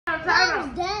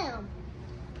Thumbs down.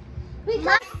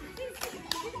 Because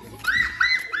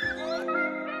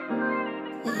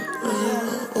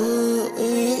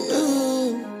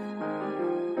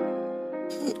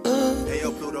Hey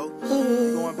yo, Pluto,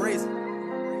 you going crazy?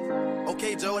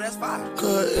 Okay, Joe, that's fine.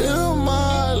 Cause in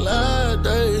my last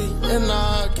day, and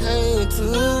I came to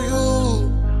you.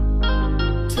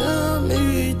 Tell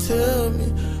me.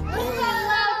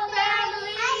 hello,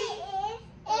 family.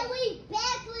 And we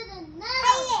back with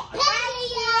another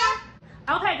video.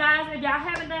 Okay, guys, if y'all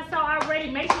haven't done so already,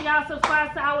 make sure y'all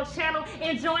subscribe to our channel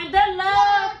and join the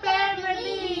Love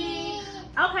Family.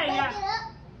 Okay, y'all.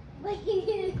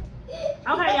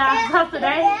 Okay, y'all. So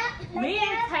today, me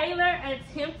and Taylor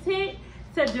attempted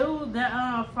to do the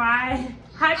fried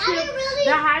hot chips,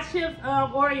 the hot chips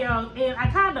Oreos, and I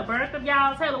kind of burnt them,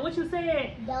 y'all. Taylor, what you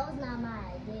said? That was not my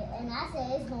idea, and I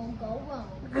said it's gonna go wrong.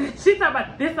 She talking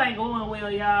about this ain't going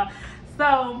well, y'all.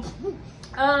 So,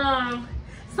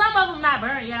 some of them not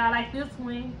burnt, y'all. Like this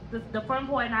one, the front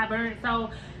part not burnt. So,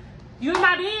 you in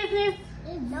my business?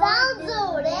 Don't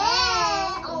do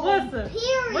that. What's up?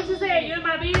 Period. What you said? You in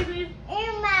my business?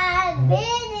 In my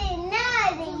business,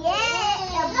 not yet.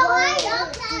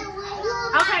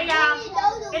 Okay, y'all.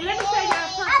 And let me tell y'all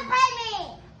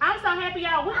something. I'm so happy,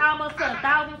 y'all. We're almost to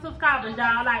 1,000 subscribers,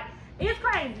 y'all. Like, it's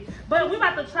crazy. But we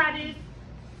about to try this.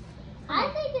 I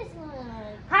think it's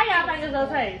gonna. How y'all think it's gonna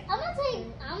taste? I'm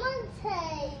gonna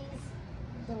taste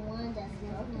the one that's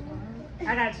broken.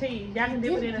 I got cheese. Y'all can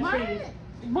dip it in the cheese.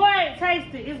 Boy,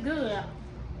 taste it. It's good.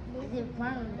 Is it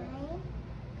burned?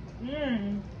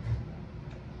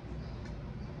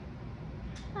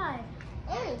 Hi.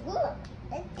 It's good.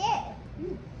 It's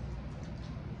good.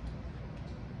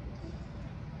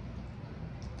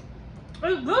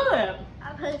 It's good.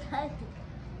 I'm gonna taste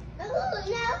it.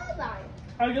 Ooh, now it's burnt.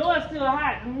 Oh, yours still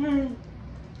hot.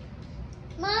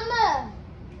 Mama.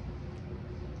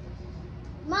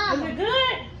 Is it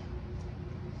good?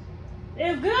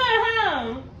 It's good,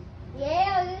 huh?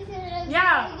 Yeah, you should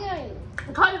Yeah.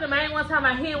 good. Cody the main one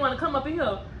time he didn't want to come up in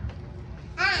here.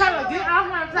 Taylor, get off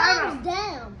my Thumbs Taylor.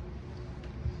 down.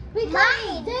 Mine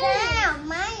down.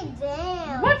 Mine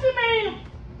down. What you mean?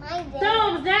 Mine down.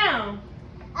 Thumbs down.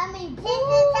 I mean, this is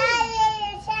how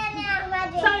you turn out my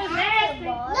So it's nasty.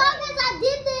 No, because I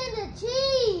dipped it in the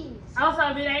cheese. Also,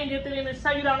 if it ain't dipped in it, so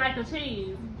you don't like the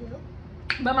cheese.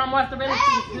 But my mozzarella I cheese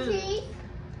like is the good. cheese.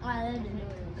 I love it.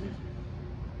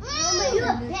 Mama, you a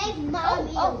big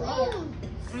mommy.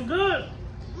 It's good.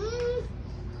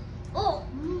 Oh.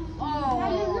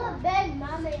 You a big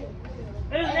mommy.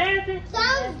 It's nasty.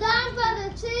 Thumbs down for the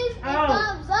cheese and Oh.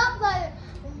 thumbs up for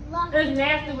the It's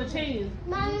nasty with cheese.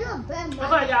 Mommy, you're a big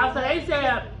mommy. Okay, y'all. So they said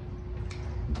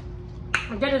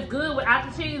that it's good without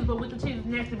the cheese, but with the cheese it's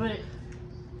nasty. But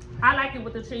I like it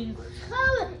with the cheese.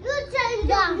 Come, you just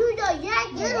don't. You don't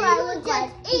yank it. You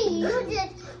just eat. You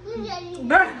just eat.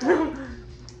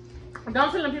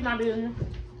 Don't tell them people my business.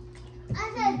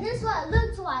 I said this is what it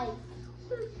looks like.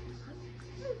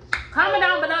 Comment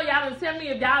down below, y'all, and tell me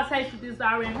if y'all tasted this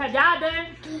already. Have y'all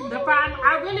done the fried?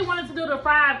 I really wanted to do the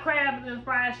fried crab and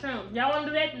fried shrimp. Y'all want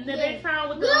to do that the next time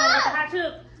with the hot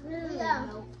chips?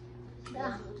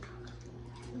 Yeah.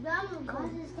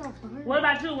 What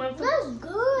about you, Winston? That's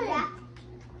good. Not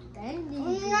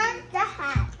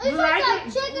that. You like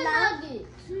it? Chicken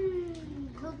nuggets.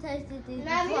 Who tasted this?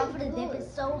 I'm gonna dip it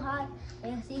so hot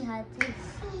and see how it tastes.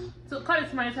 So Cody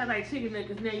somebody tastes like chicken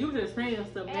nuggets. Now you just saying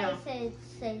stuff now. I said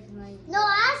no,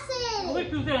 I said What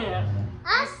it. you said?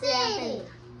 I said it.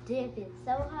 Dip it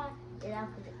so hot and I'm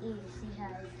gonna eat it. See how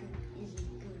it is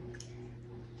good.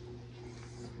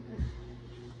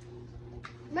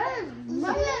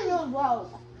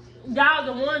 Y'all,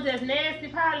 the ones that's nasty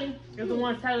probably is the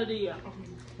ones Taylor did.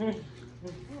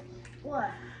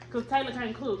 What? Cause Taylor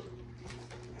can't cook.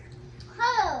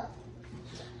 Hello.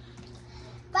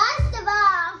 First of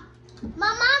all,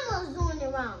 my mom was doing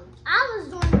it wrong. I was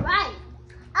doing it right.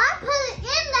 I put it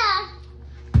in there.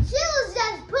 She was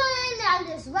just putting it in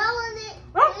there, just rolling it,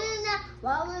 putting it in there,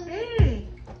 rolling it.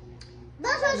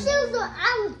 That's what she was doing.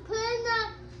 I was putting the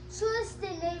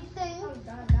twisting everything.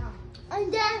 And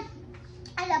then,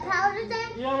 and the powder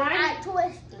thing, You alright? I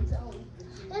twisted. So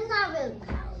it's not really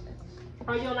powder.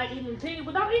 Oh, you don't like eating cheese?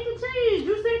 But don't eat the cheese.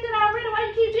 You said that already. Why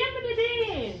you keep dipping it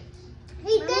in?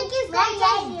 He think it's gonna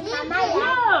taste different.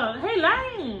 Yeah, he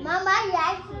lame. Mama, I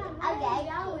like it. I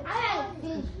like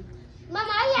cheese.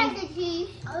 Mama, I like the cheese.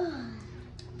 I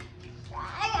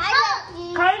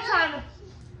like cheese.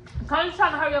 Cody's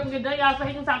trying to hurry up and get done, y'all, so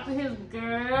he can talk to his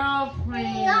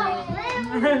girlfriend.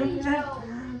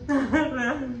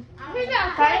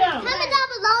 Comment down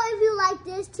below if you like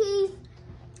this cheese.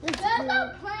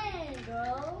 Stop playing,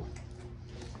 girl.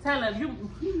 Tell her if you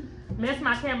mess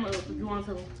my camera up if you want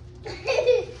to.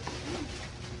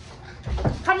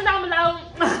 Comment down below.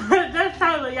 Just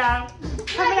tell her, y'all.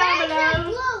 Comment down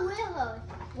below.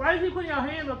 Why did you put your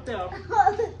hand up there?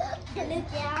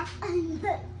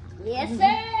 Yes,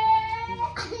 sir.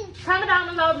 Comment down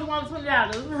below if you want $20.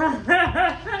 Comment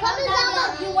down below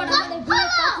if you want $20.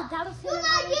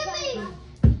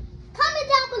 Comment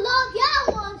down below if y'all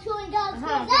want $20.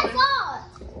 That's all.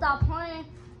 Stop playing.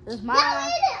 It's mine. Y'all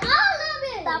eat it. All of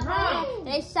it. Stop playing.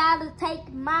 They tried to take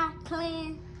my clan.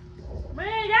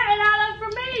 Man, y'all ate all that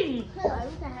for me. I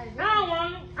don't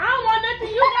want it. I don't want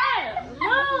nothing you got.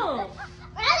 No.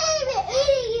 I didn't even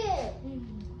eat it yet.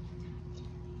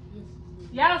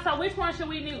 Y'all, so which one should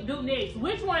we do next?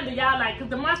 Which one do y'all like? Because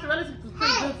the mozzarella sticks was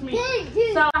pretty good to me.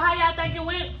 So how y'all think it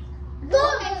went?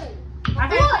 Good. I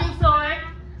can't see sword.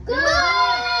 Good.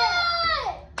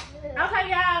 Okay,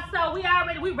 y'all, so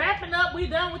we wrapping up. We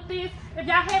done with this. If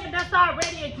y'all haven't done so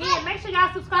already, again, make sure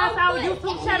y'all subscribe to our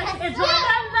YouTube channel and join the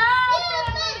love.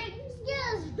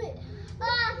 Excuse me.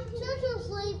 Choo-choo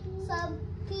sleep some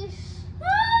fish.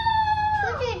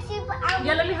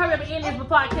 Yeah, let me hurry up and end this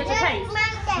before I catch a case.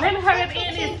 Let me hurry up and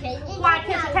end this before I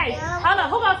catch a case. Hold on,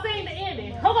 who gonna sing the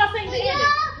ending? Who gonna sing the ending?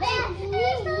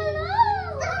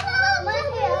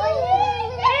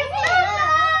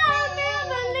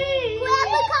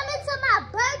 Whoever coming to my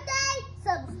birthday,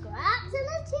 subscribe to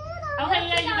the channel. Okay,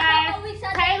 yeah, you guys.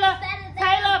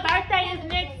 Taylor's birthday is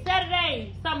next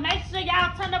Saturday. So make sure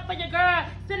y'all turn up for your girl.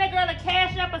 Send that girl a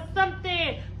cash up or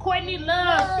something. Courtney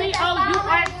Love,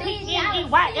 COURTNEYLOVE.